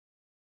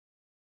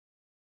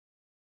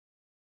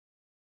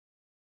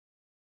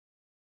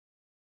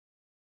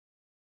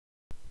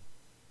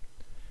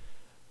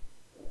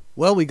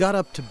Well, we got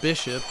up to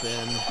Bishop,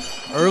 and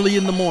early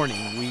in the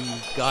morning, we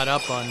got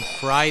up on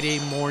Friday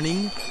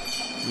morning.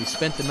 We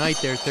spent the night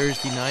there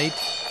Thursday night,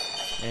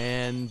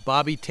 and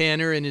Bobby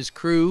Tanner and his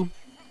crew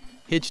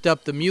hitched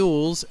up the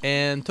mules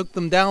and took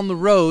them down the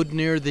road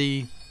near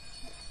the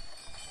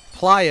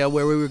playa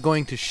where we were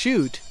going to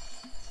shoot,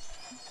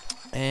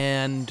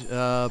 and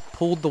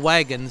pulled the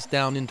wagons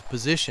down into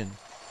position.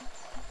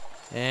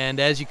 And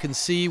as you can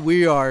see,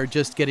 we are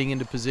just getting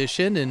into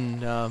position,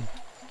 and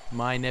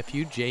my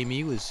nephew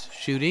Jamie was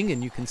shooting,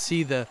 and you can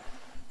see the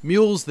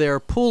mules there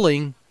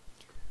pulling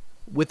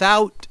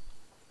without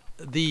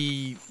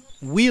the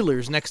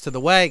wheelers next to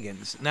the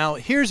wagons. Now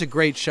here's a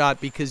great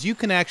shot because you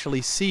can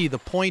actually see the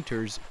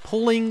pointers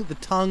pulling the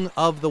tongue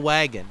of the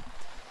wagon.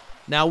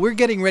 Now we're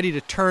getting ready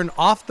to turn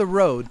off the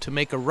road to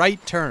make a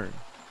right turn,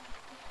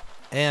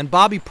 and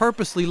Bobby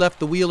purposely left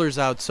the wheelers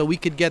out so we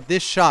could get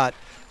this shot,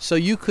 so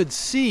you could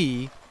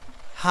see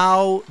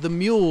how the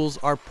mules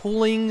are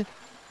pulling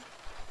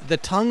the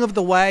tongue of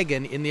the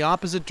wagon in the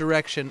opposite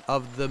direction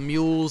of the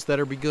mules that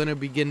are going to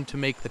begin to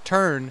make the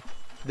turn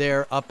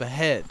there up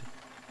ahead.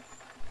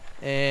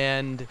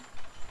 And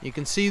you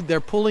can see they're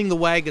pulling the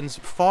wagons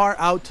far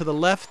out to the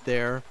left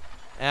there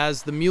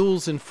as the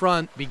mules in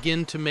front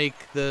begin to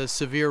make the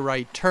severe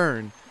right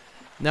turn.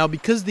 Now,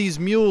 because these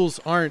mules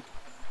aren't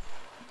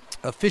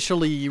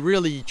officially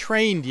really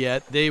trained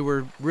yet, they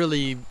were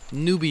really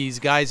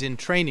newbies, guys in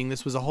training.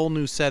 This was a whole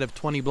new set of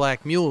 20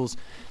 black mules.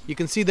 You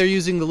can see they're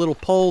using the little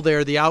pole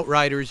there, the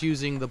outriders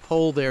using the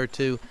pole there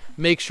to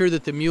make sure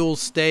that the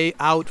mules stay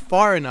out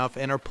far enough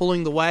and are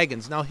pulling the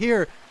wagons. Now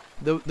here,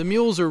 the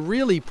mules are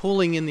really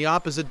pulling in the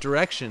opposite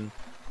direction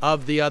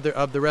of the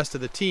rest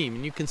of the team,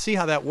 and you can see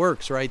how that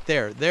works right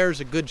there. There's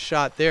a good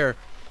shot there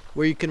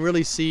where you can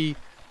really see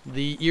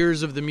the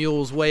ears of the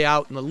mules way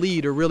out in the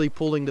lead are really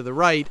pulling to the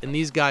right, and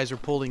these guys are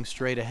pulling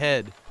straight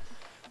ahead.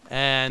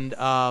 And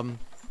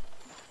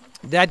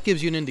that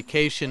gives you an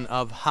indication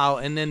of how,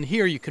 and then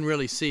here you can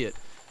really see it.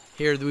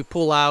 Here we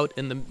pull out,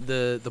 and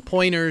the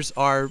pointers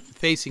are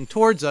facing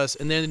towards us,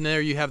 and then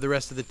there you have the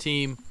rest of the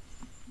team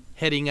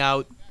heading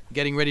out,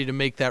 getting ready to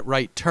make that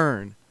right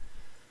turn.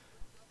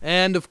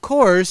 And of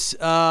course,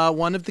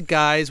 one of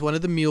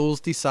the mules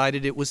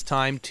decided it was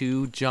time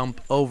to jump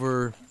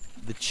over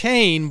the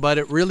chain, but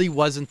it really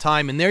wasn't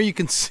time. And there you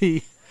can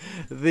see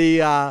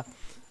the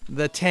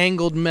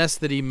tangled mess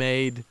that he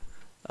made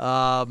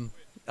of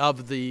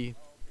the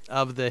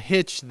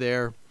hitch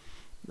there,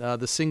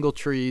 the single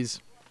trees,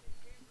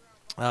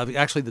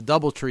 actually the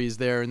double trees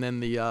there, and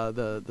then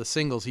the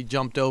singles. He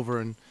jumped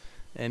over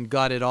and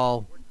got it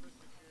all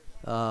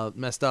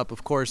messed up.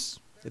 Of course,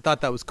 they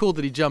thought that was cool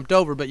that he jumped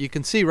over, but you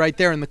can see right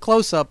there in the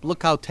close-up,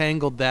 look how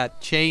tangled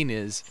that chain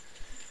is.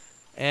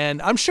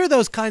 And I'm sure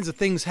those kinds of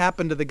things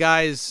happened to the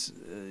guys,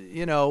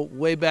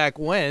 way back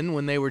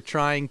when they were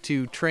trying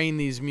to train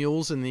these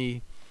mules in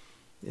the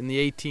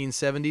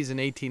 1870s and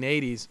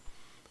 1880s.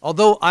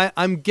 Although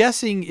I'm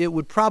guessing it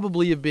would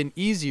probably have been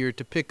easier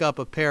to pick up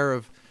a pair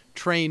of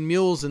trained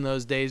mules in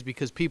those days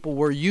because people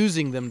were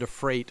using them to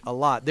freight a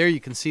lot. There you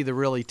can see the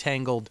really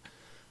tangled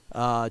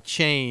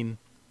chain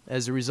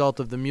as a result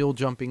of the mule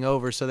jumping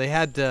over. So they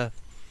had to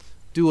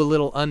do a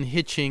little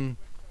unhitching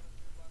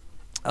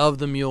of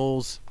the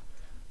mules,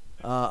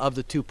 of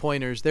the two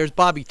pointers. There's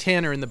Bobby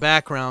Tanner in the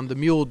background, the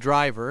mule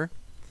driver.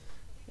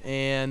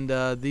 And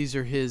these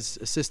are his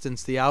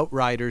assistants, the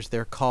outriders,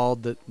 they're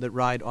called, that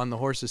ride on the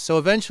horses. So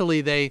eventually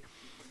they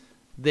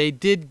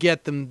did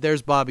get them.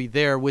 There's Bobby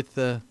there with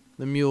the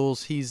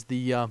mules. He's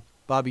the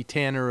Bobby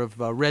Tanner of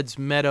Red's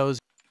Meadows,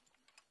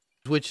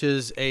 which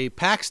is a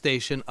pack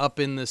station up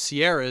in the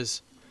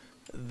Sierras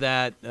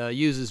that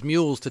uses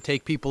mules to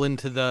take people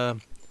into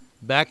the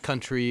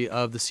backcountry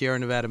of the Sierra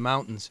Nevada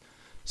mountains.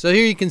 So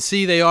here you can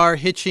see they are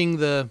hitching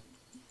the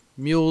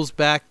mules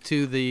back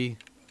to the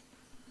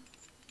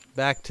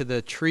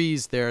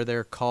trees there.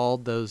 They're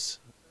called those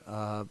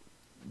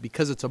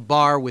because it's a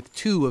bar with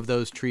two of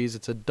those trees.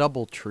 It's a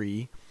double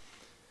tree,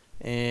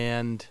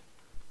 and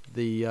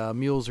the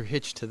mules are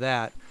hitched to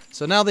that.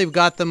 So now they've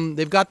got them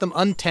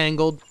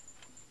untangled,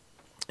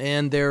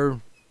 and they're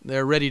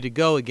ready to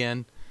go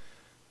again.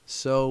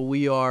 So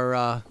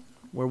we're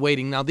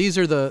waiting now. These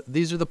are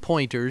the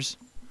pointers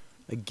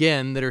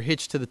again that are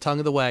hitched to the tongue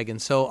of the wagon.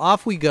 So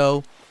off we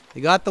go.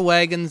 They got the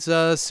wagons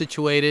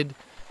situated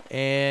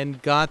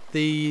and got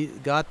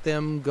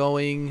them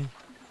going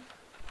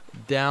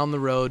down the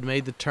road,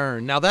 made the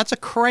turn. Now that's a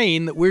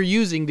crane that we're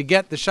using to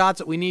get the shots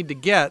that we need to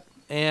get,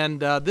 and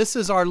this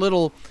is our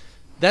little,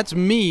 that's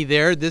me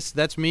there,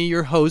 that's me,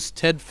 your host,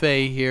 Ted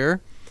Fay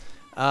here,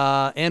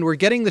 and we're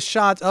getting the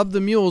shots of the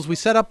mules. We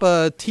set up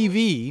a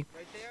TV,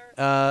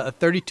 a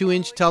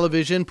 32-inch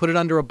television, put it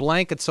under a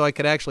blanket so I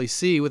could actually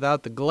see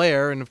without the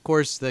glare, and of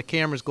course the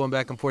camera's going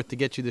back and forth to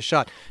get you the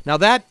shot. Now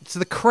that's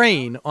the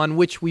crane on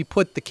which we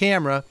put the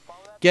camera,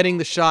 getting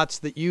the shots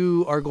that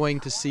you are going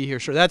to see here.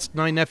 Sure, that's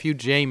my nephew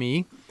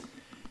Jamie,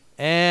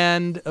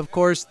 and of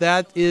course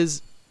that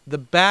is the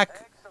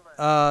back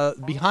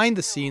behind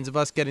the scenes of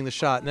us getting the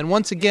shot. And then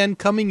once again,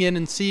 coming in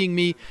and seeing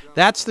me,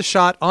 that's the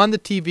shot on the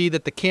TV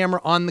that the camera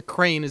on the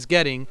crane is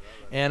getting.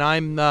 And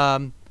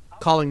I'm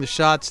calling the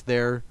shots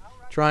there,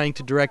 trying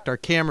to direct our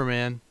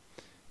cameraman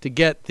to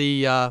get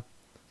the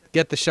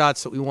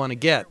shots that we want to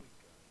get.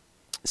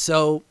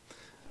 So,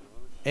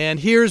 and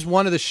here's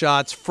one of the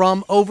shots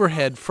from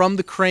overhead, from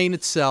the crane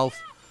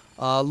itself,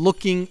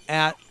 looking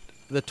at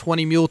the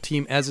 20 Mule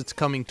team as it's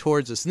coming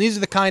towards us. And these are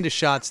the kind of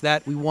shots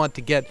that we want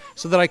to get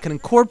so that I can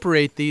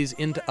incorporate these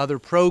into other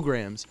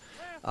programs.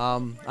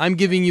 I'm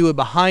giving you a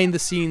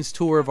behind-the-scenes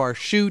tour of our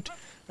shoot.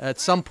 At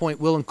some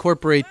point, we'll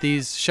incorporate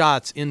these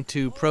shots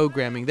into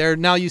programming. There,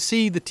 now you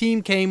see the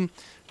team came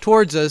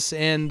towards us,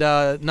 and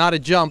not a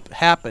jump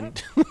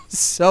happened.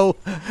 So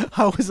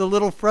I was a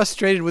little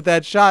frustrated with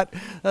that shot.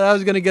 I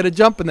was going to get a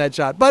jump in that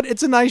shot. But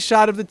it's a nice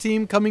shot of the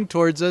team coming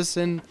towards us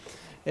and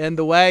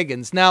the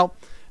wagons. Now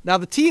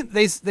the team,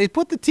 they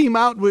put the team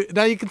out.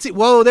 Now you can see,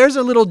 whoa, there's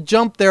a little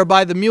jump there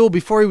by the mule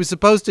before he was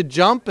supposed to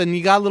jump, and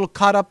he got a little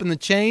caught up in the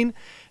chain.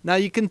 Now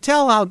you can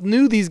tell how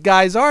new these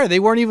guys are. They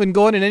weren't even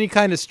going in any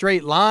kind of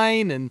straight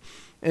line, and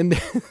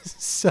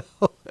so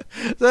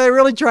they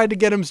really tried to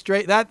get him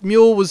straight. That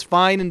mule was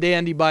fine and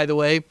dandy, by the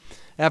way,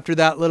 after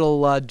that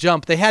little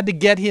jump. They had to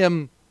get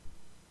him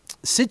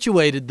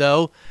situated,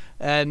 though,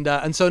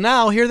 and so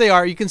now here they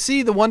are. You can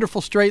see the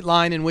wonderful straight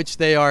line in which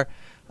they are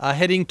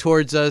heading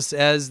towards us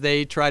as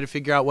they try to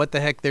figure out what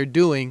the heck they're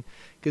doing,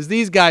 because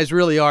these guys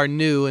really are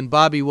new, and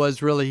Bobby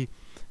was really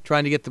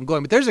trying to get them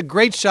going. But there's a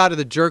great shot of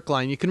the jerk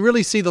line. You can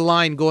really see the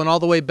line going all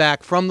the way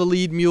back from the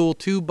lead mule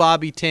to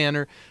Bobby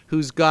Tanner,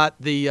 who's got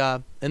the,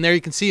 and there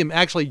you can see him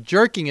actually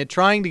jerking it,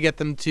 trying to get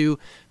them to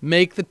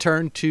make the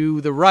turn to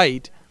the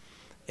right.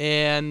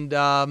 And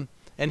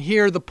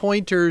here the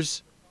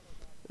pointers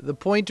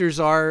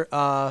are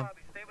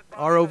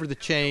over the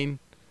chain,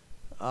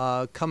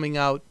 coming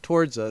out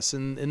towards us,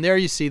 and there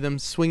you see them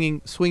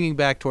swinging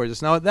back towards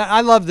us. Now I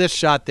love this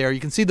shot there.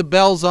 You can see the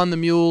bells on the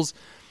mules.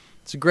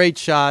 It's a great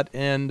shot,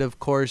 and of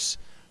course,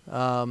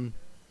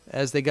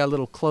 as they got a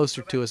little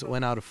closer to us, it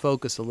went out of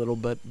focus a little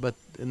bit, but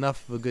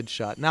enough of a good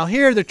shot. Now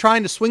here they're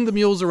trying to swing the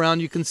mules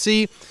around. You can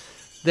see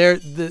they're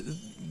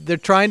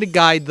trying to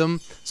guide them.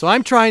 So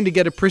I'm trying to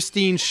get a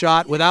pristine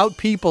shot without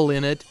people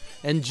in it,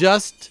 and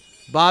just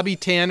Bobby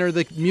Tanner,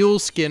 the mule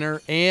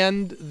skinner,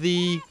 and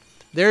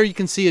there you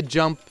can see a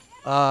jump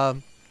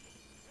right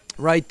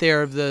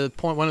there of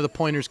one of the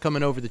pointers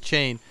coming over the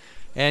chain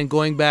and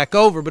going back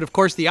over. But of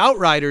course the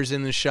outrider's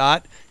in the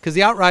shot, because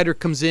the outrider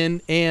comes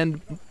in and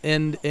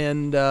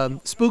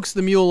spooks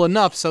the mule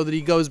enough so that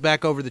he goes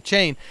back over the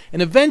chain.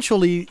 And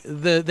eventually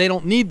they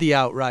don't need the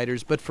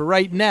outriders, but for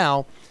right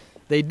now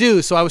they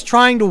do. So I was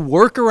trying to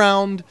work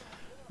around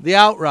the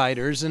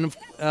outriders, and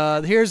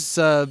here's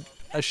a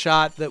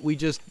shot that we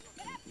just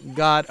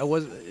got.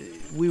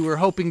 We were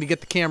hoping to get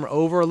the camera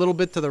over a little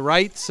bit to the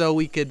right so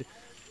we could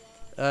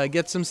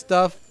get some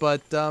stuff,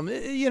 but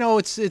you know,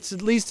 it's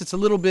at least it's a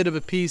little bit of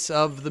a piece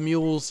of the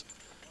mules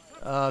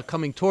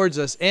coming towards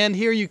us. And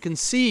here you can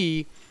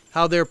see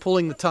how they're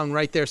pulling the tongue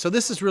right there. So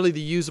this is really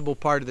the usable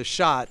part of the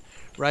shot,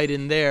 right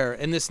in there.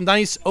 And this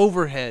nice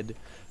overhead,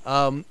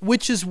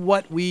 which is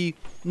what we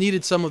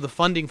needed some of the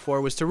funding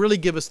for, was to really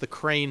give us the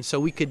crane so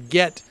we could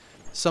get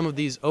some of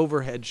these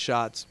overhead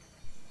shots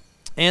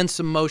and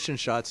some motion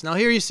shots. Now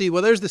here you see,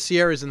 well, there's the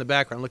Sierras in the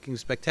background looking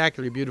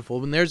spectacularly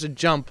beautiful, and there's a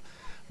jump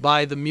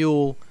by the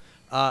mule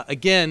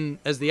again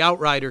as the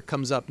outrider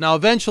comes up. Now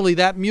eventually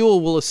that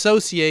mule will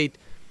associate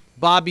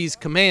Bobby's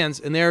commands,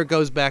 and there it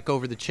goes back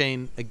over the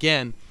chain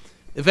again.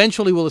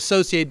 Eventually we'll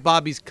associate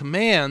Bobby's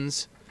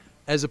commands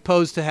as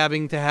opposed to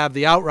having to have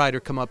the outrider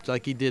come up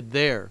like he did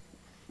there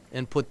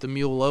and put the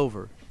mule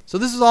over. So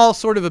this is all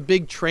sort of a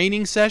big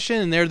training session,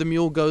 and there the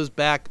mule goes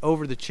back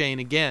over the chain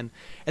again.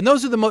 And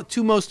those are the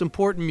two most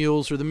important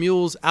mules, or the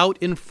mules out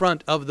in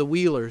front of the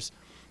wheelers,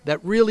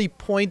 that really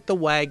point the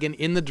wagon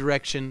in the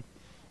direction,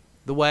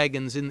 the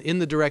wagons in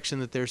the direction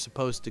that they're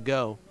supposed to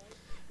go.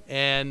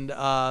 And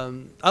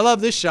I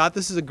love this shot.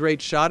 This is a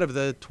great shot of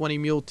the 20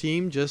 Mule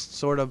team just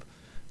sort of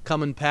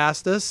coming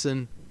past us,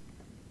 and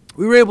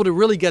we were able to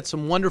really get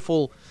some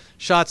wonderful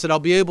shots that I'll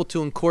be able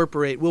to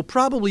incorporate. We'll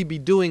probably be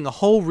doing a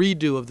whole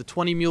redo of the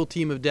 20 Mule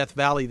team of Death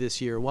Valley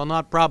this year. Well,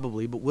 not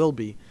probably, but will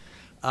be.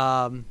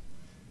 And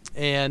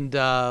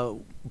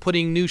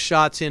putting new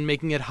shots in,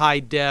 making it high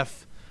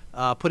def,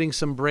 putting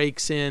some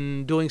breaks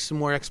in, doing some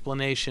more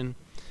explanation,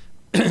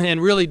 and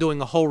really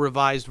doing a whole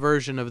revised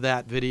version of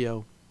that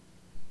video.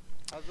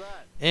 How's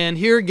that? And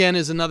here again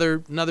is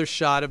another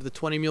shot of the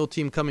 20 Mule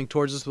team coming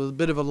towards us with a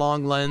bit of a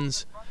long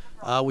lens,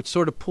 which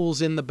sort of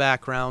pulls in the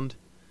background.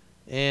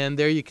 And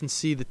there you can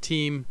see the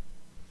team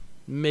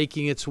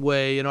making its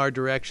way in our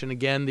direction.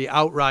 Again, the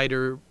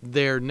outrider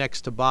there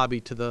next to Bobby,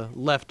 to the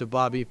left of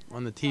Bobby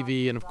on the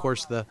TV, and of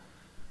course the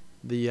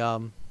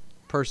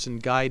person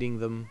guiding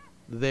them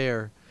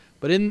there.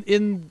 But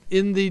in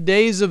the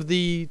days of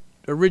the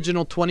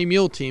original 20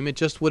 Mule team, it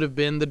just would have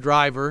been the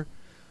driver,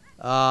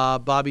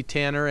 Bobby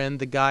Tanner, and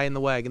the guy in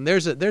the wagon.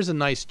 There's a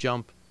nice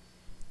jump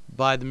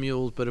by the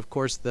mules, but of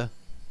course the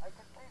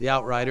the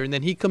outrider, and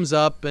then he comes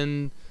up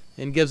and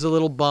gives a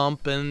little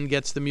bump and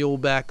gets the mule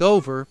back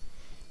over.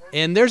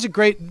 And there's a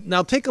great,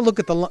 now take a look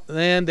at the,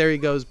 and there he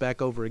goes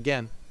back over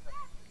again.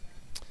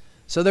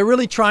 So they're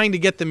really trying to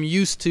get them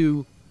used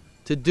to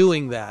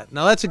doing that.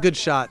 Now that's a good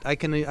shot. I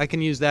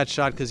can use that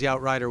shot because the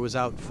outrider was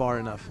out far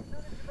enough.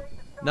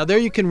 Now there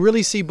you can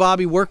really see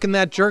Bobby working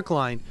that jerk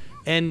line,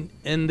 and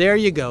there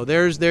you go.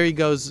 There he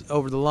goes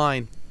over the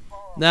line.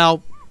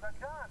 Now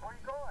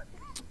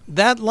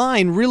that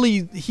line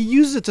really, he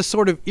uses it to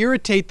sort of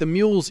irritate the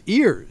mule's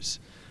ears.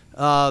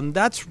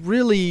 That's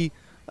really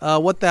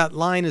what that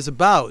line is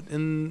about.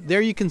 And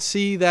there you can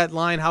see that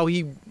line, how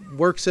he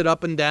works it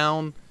up and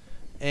down,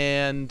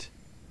 and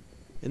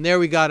there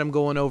we got him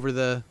going over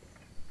the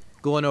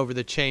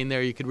chain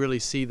there. You could really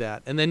see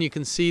that. And then you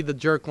can see the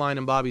jerk line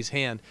in Bobby's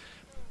hand.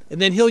 And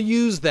then he'll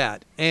use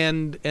that,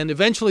 and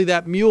eventually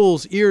that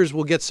mule's ears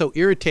will get so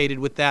irritated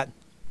with that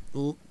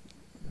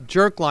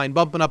jerk line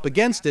bumping up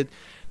against it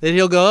that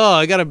he'll go, oh,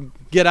 I got to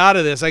get out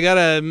of this. I got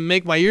to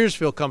make my ears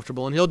feel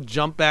comfortable, and he'll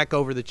jump back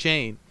over the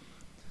chain.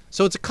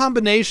 So it's a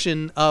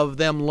combination of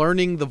them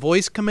learning the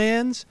voice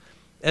commands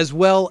as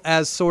well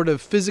as sort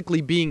of physically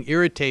being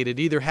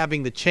irritated, either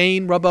having the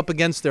chain rub up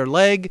against their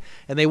leg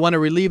and they want to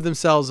relieve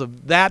themselves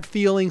of that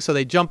feeling, so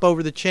they jump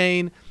over the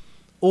chain,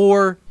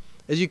 or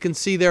as you can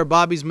see there,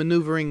 Bobby's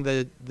maneuvering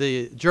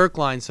the jerk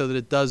line so that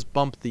it does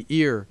bump the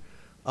ear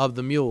of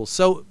the mule.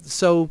 So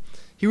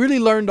he really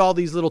learned all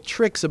these little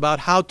tricks about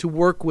how to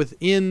work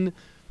within,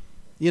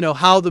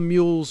 how the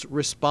mules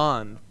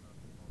respond.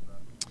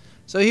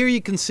 So here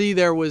you can see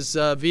there was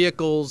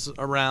vehicles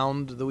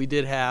around that we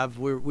did have.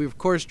 We're of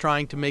course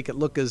trying to make it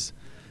look as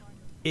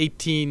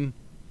 1880s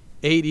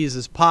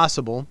as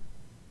possible.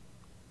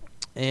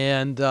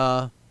 And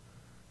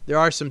there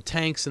are some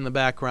tanks in the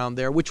background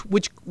there,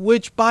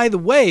 which by the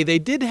way, they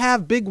did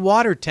have big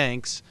water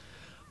tanks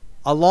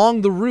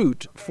along the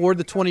route for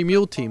the 20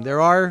 Mule team.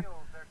 There are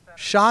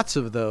shots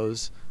of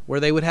those where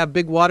they would have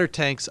big water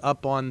tanks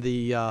up on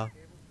the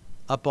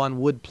up on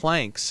wood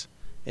planks,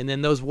 and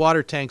then those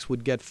water tanks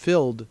would get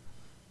filled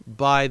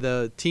by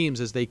the teams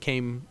as they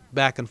came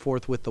back and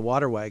forth with the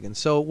water wagons.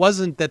 So it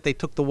wasn't that they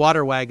took the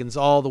water wagons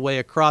all the way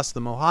across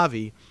the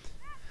Mojave.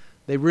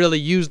 They really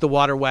used the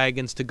water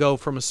wagons to go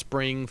from a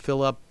spring,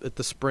 fill up at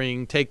the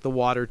spring, take the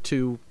water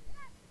to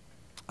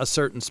a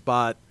certain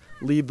spot,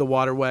 leave the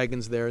water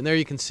wagons there. And there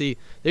you can see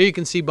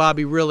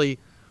Bobby really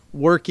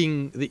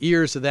working the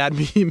ears of that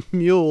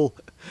mule,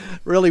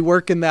 really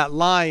working that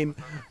line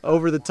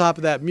over the top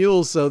of that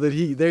mule so that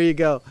there you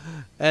go.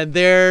 And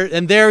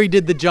there he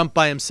did the jump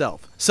by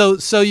himself.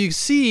 So you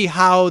see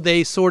how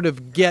they sort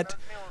of get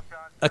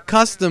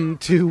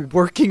accustomed to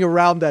working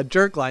around that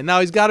jerk line. Now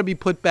he's got to be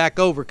put back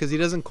over because he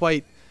doesn't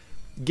quite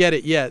get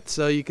it yet.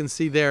 So you can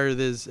see there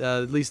there's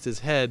at least his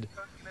head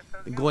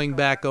going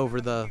back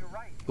over the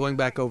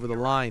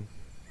line.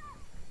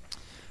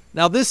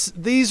 Now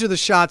these are the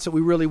shots that we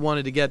really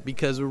wanted to get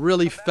because we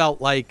really felt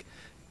like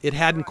it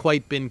hadn't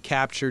quite been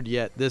captured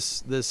yet.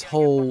 This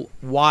whole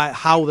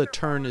how the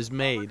turn is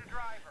made,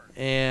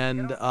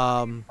 and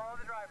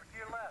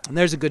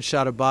there's a good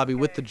shot of Bobby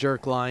with the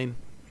jerk line.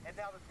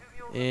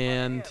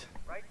 And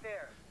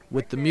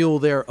with the mule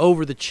there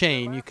over the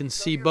chain, you can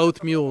see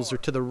both mules are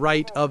to the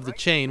right of the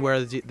chain,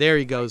 where there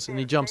he goes, and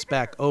he jumps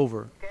back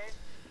over.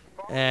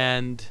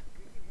 And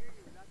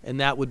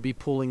that would be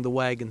pulling the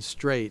wagon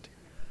straight.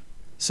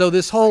 So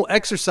this whole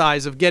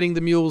exercise of getting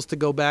the mules to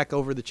go back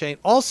over the chain.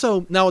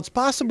 Also, now it's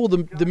possible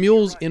the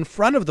mules in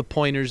front of the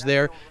pointers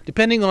there,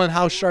 depending on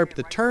how sharp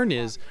the turn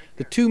is,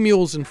 the two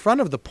mules in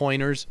front of the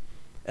pointers,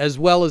 as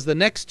well as the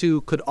next two,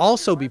 could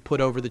also be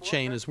put over the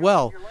chain as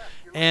well.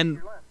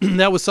 And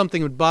that was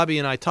something that Bobby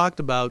and I talked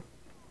about,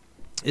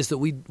 is that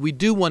we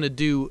do want to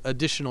do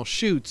additional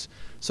shoots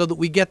so that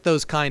we get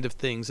those kind of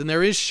things. And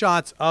there is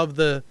shots of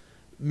the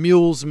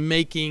mules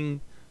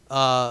making,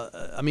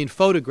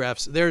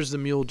 photographs. There's the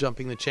mule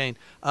jumping the chain.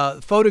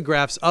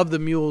 Photographs of the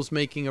mules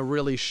making a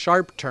really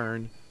sharp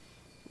turn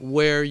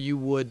where you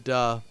would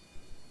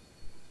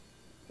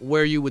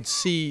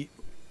see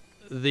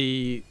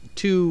the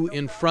two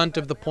in front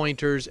of the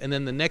pointers and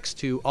then the next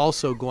two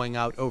also going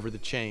out over the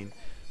chain.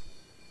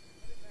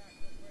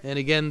 And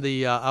again,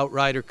 the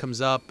outrider comes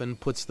up and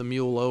puts the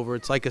mule over.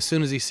 It's like as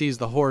soon as he sees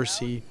the horse,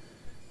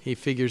 he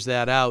figures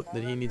that out,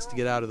 that he needs to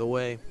get out of the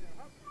way.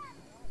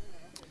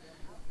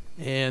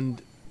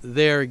 And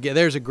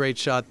there's a great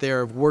shot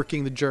there of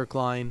working the jerk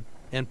line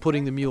and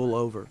putting the mule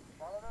over.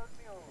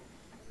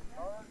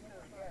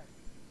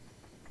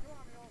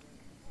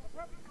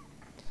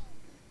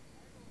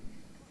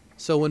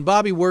 So when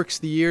Bobby works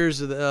the ears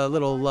of the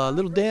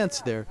little dance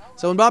there.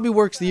 So when Bobby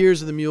works the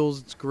ears of the mules,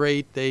 it's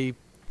great. They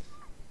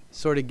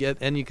sort of get,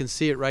 and you can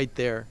see it right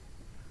there.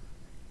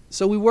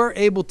 So we were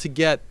able to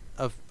get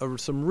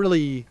some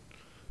really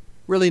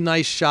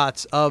nice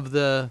shots of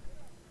the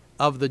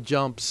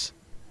jumps,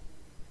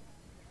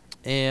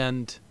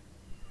 and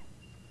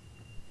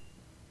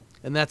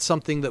that's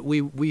something that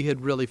we had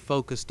really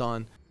focused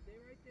on. Stay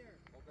right there.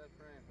 Hold that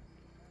frame.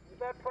 Hold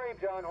that frame,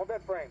 John. Hold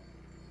that frame.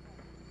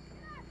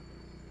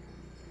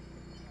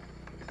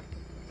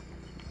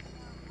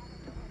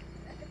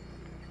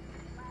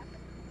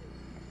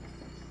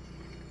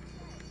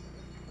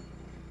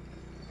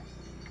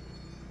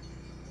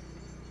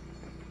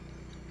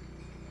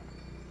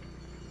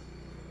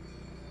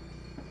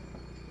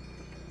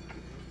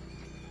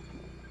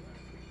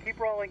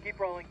 rolling, keep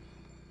rolling.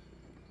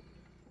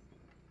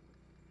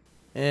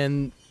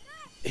 And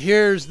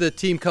here's the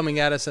team coming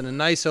at us in a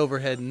nice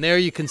overhead, and there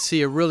you can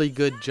see a really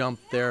good jump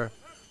there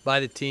by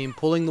the team,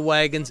 pulling the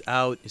wagons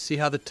out. You see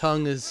how the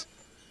tongue is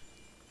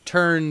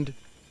turned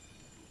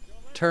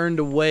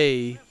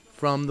away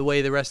from the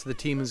way the rest of the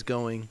team is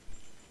going,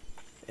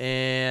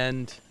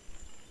 and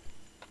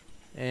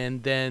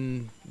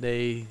then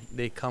they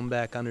come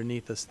back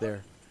underneath us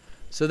there.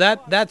 So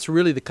that's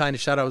really the kind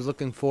of shot I was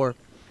looking for,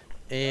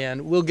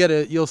 and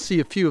you'll see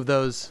a few of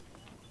those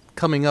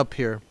coming up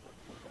here.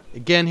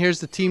 Again, here's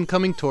the team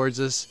coming towards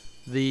us.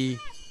 The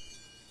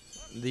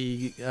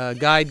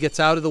guide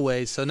gets out of the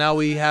way, so now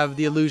we have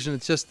the illusion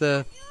it's just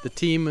the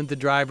team and the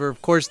driver.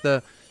 Of course,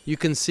 you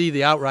can see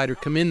the outrider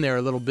come in there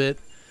a little bit,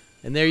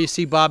 and there you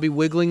see Bobby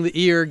wiggling the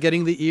ear,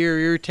 getting the ear,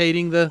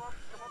 irritating the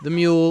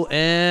mule,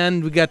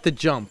 and we got the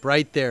jump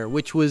right there,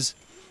 which was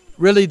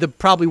really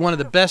probably one of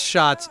the best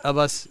shots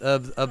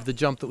of the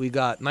jump that we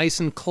got. Nice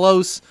and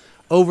close,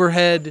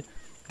 overhead,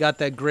 got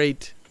that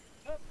great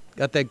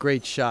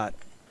shot.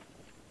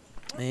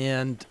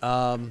 And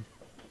then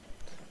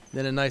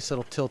a nice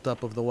little tilt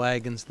up of the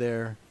wagons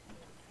there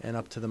and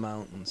up to the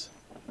mountains.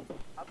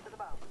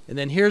 And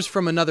then here's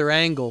from another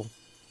angle,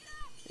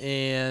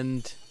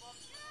 and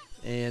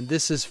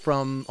this is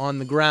from on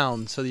the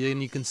ground, so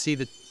you can see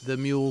the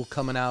mule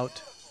coming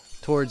out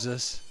towards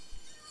us.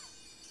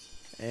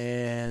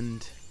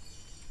 And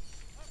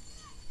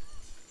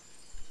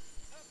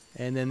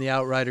then the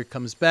outrider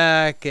comes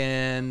back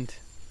and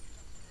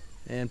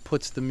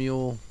puts the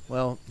mule.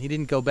 Well, he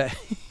didn't go back.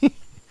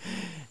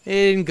 He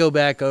didn't go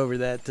back over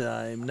that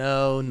time.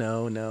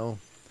 No.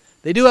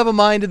 They do have a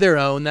mind of their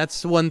own.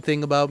 That's one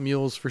thing about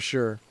mules for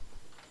sure.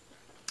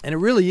 And it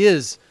really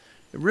is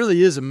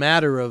a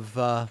matter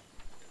of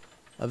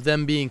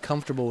them being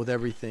comfortable with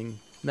everything.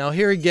 Now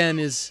here again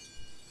is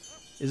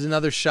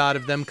another shot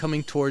of them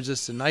coming towards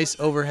us. A nice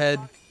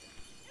overhead,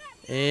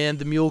 and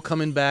the mule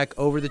coming back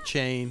over the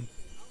chain,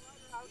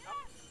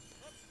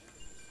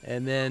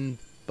 and then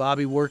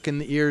Bobby working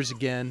the ears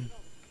again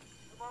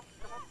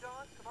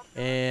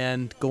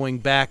and going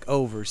back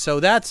over. So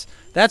that's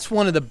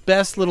one of the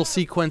best little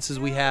sequences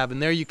we have,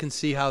 and there you can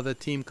see how the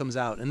team comes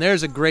out. And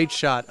there's a great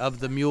shot of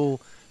the mule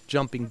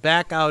jumping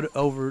back out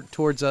over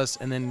towards us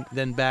and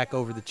then back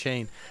over the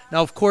chain.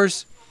 Now, of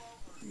course,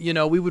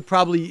 we would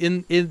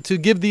probably to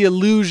give the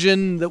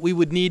illusion that we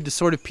would need to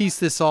sort of piece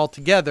this all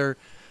together,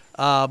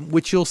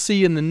 which you'll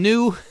see in the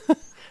new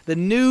the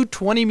new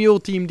 20 Mule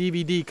Team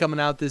DVD coming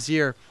out this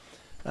year.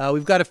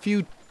 We've got a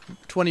few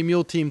 20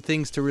 Mule Team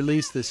things to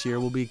release this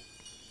year. We'll be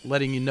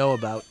letting you know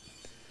about.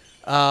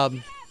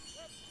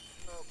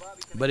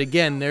 But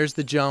again, there's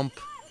the jump.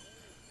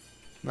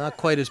 Not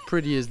quite as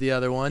pretty as the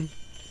other one.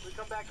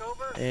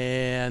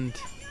 And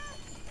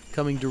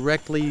coming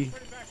directly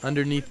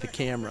underneath the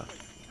camera.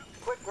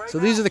 So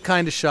these are the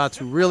kind of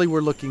shots we really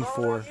were looking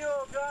for.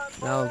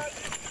 Now,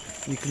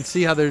 you can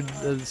see how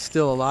there's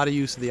still a lot of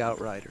use of the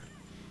outrider.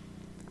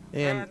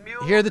 And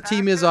here the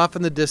team is off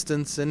in the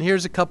distance, and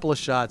here's a couple of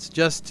shots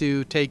just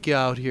to take you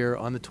out here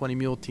on the 20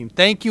 Mule Team.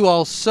 Thank you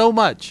all so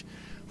much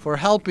for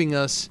helping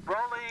us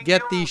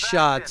get these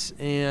shots,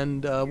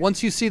 and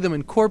once you see them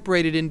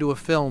incorporated into a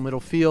film, it'll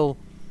feel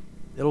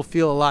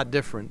a lot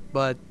different.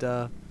 But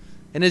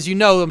and as you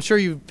know, I'm sure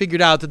you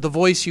figured out that the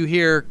voice you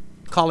hear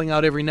calling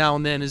out every now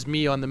and then is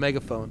me on the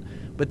megaphone.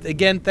 But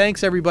again,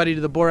 thanks everybody to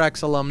the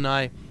Borax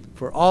alumni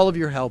for all of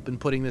your help in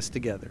putting this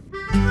together.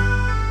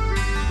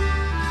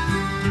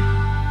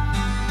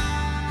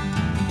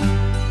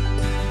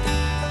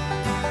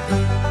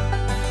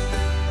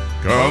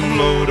 Come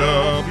load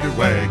up your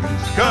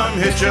wagons, come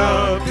hitch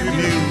up your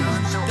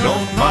mules.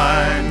 Don't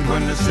mind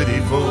when the city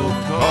folk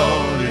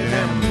call you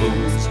them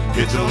fools.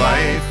 It's a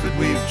life that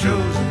we've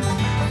chosen.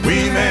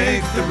 We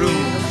make the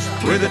rules.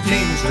 We're the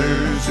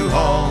teamsters who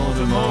haul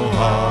to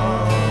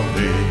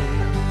Mojave.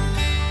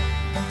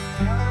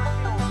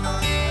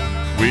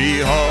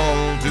 We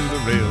haul to the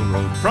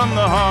railroad from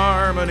the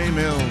Harmony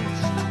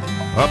Mills,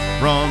 up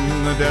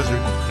from the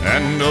desert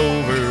and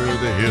over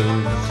the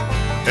hills.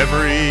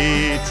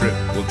 Every trip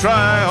we'll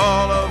try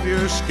all of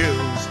your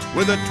skills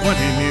with a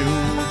 20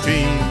 Mule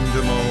Team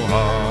to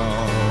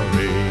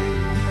Mojave.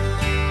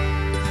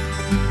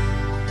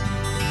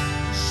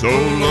 So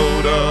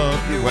load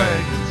up your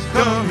wagons,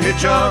 come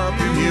hitch up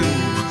your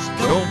mules.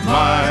 Don't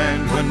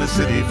mind when the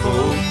city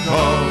folk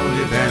call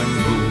you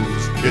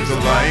bamboos. It's a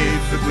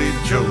life that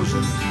we've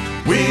chosen.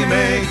 We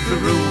make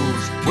the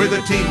rules. We're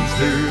the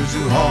teamsters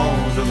who haul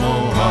to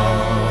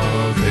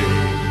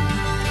Mojave.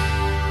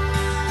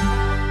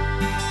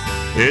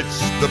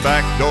 It's the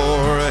back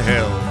door of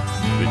hell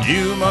that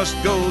you must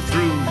go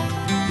through,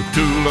 with 2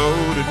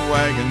 loaded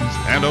wagons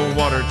and a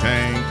water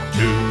tank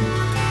too.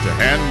 To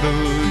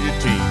handle your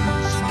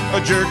teams, a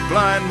jerk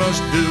line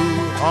must do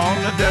on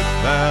the Death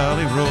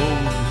Valley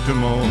Road to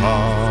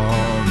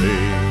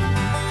Mojave.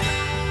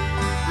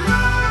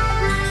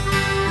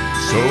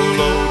 So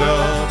load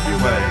up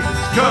your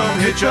wagons,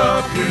 come hitch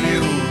up your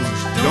mules.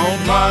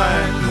 Don't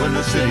mind when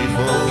the city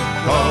folk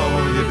call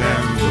you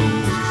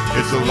bamboos.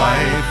 It's It's the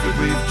life that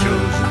we've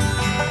chosen.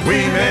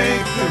 We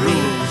make the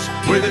rules.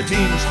 We're the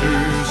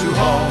teamsters who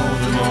haul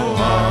the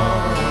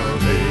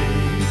Mojave.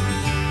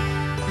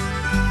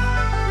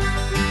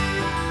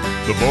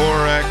 The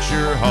borax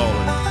you're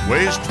hauling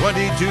weighs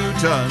 22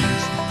 tons,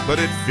 but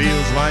it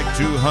feels like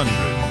 200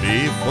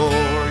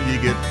 before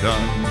you get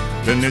done.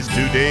 Then there's 2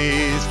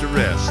 days to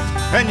rest,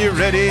 and you're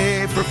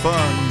ready for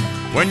fun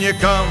when you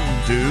come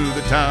to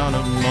the town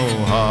of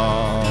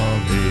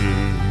Mojave.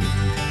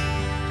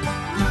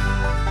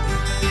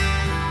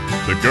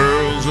 The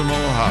girls of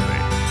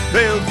Mojave,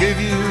 they'll give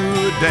you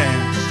a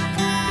dance.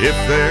 If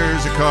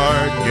there's a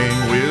card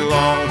game, we'll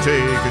all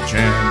take a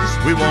chance.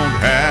 We won't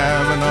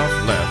have enough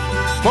left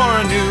for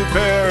a new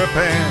pair of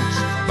pants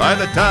by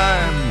the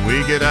time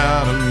we get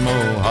out of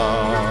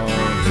Mojave.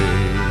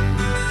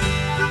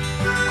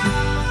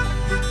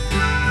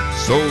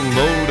 So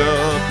load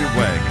up your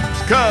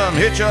wagons, come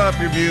hitch up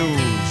your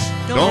mules.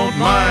 Don't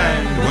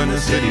mind when the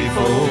city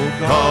folk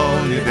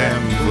call you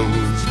damn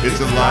fools.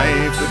 It's a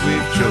life that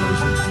we've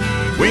chosen.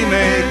 We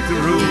make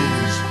the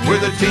rules. We're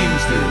the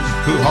teamsters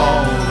who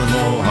haul